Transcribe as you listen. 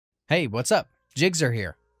Hey, what's up? Jigxor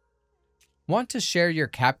here. Want to share your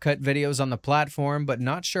CapCut videos on the platform but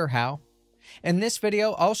not sure how? In this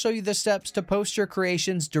video, I'll show you the steps to post your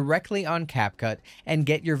creations directly on CapCut and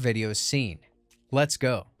get your videos seen. Let's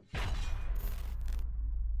go.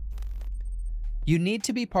 You need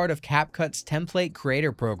to be part of CapCut's Template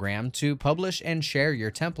Creator program to publish and share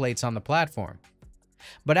your templates on the platform.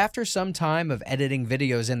 But after some time of editing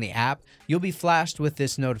videos in the app, you'll be flashed with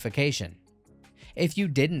this notification. If you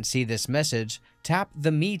didn't see this message, tap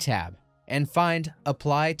the Me tab and find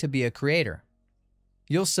Apply to be a Creator.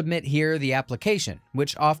 You'll submit here the application,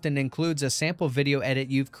 which often includes a sample video edit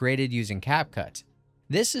you've created using CapCut.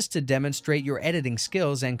 This is to demonstrate your editing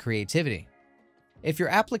skills and creativity. If your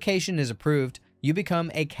application is approved, you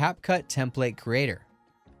become a CapCut template creator.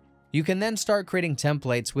 You can then start creating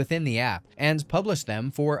templates within the app and publish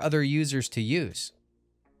them for other users to use.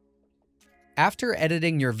 After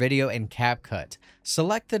editing your video in CapCut,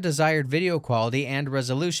 select the desired video quality and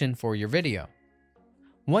resolution for your video.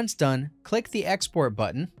 Once done, click the Export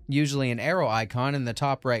button, usually an arrow icon in the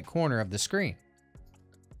top right corner of the screen.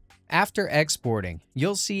 After exporting,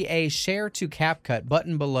 you'll see a Share to CapCut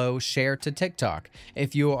button below Share to TikTok.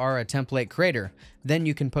 If you are a template creator, then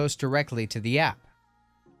you can post directly to the app.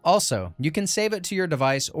 Also, you can save it to your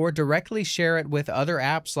device or directly share it with other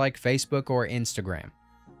apps like Facebook or Instagram.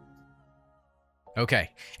 Okay,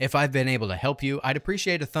 if I've been able to help you, I'd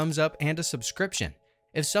appreciate a thumbs up and a subscription.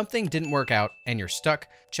 If something didn't work out and you're stuck,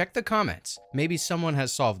 check the comments. Maybe someone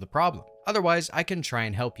has solved the problem. Otherwise, I can try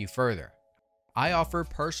and help you further. I offer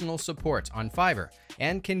personal support on Fiverr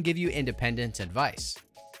and can give you independent advice.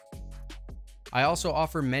 I also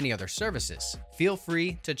offer many other services. Feel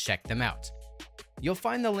free to check them out. You'll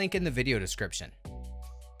find the link in the video description.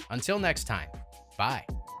 Until next time, bye.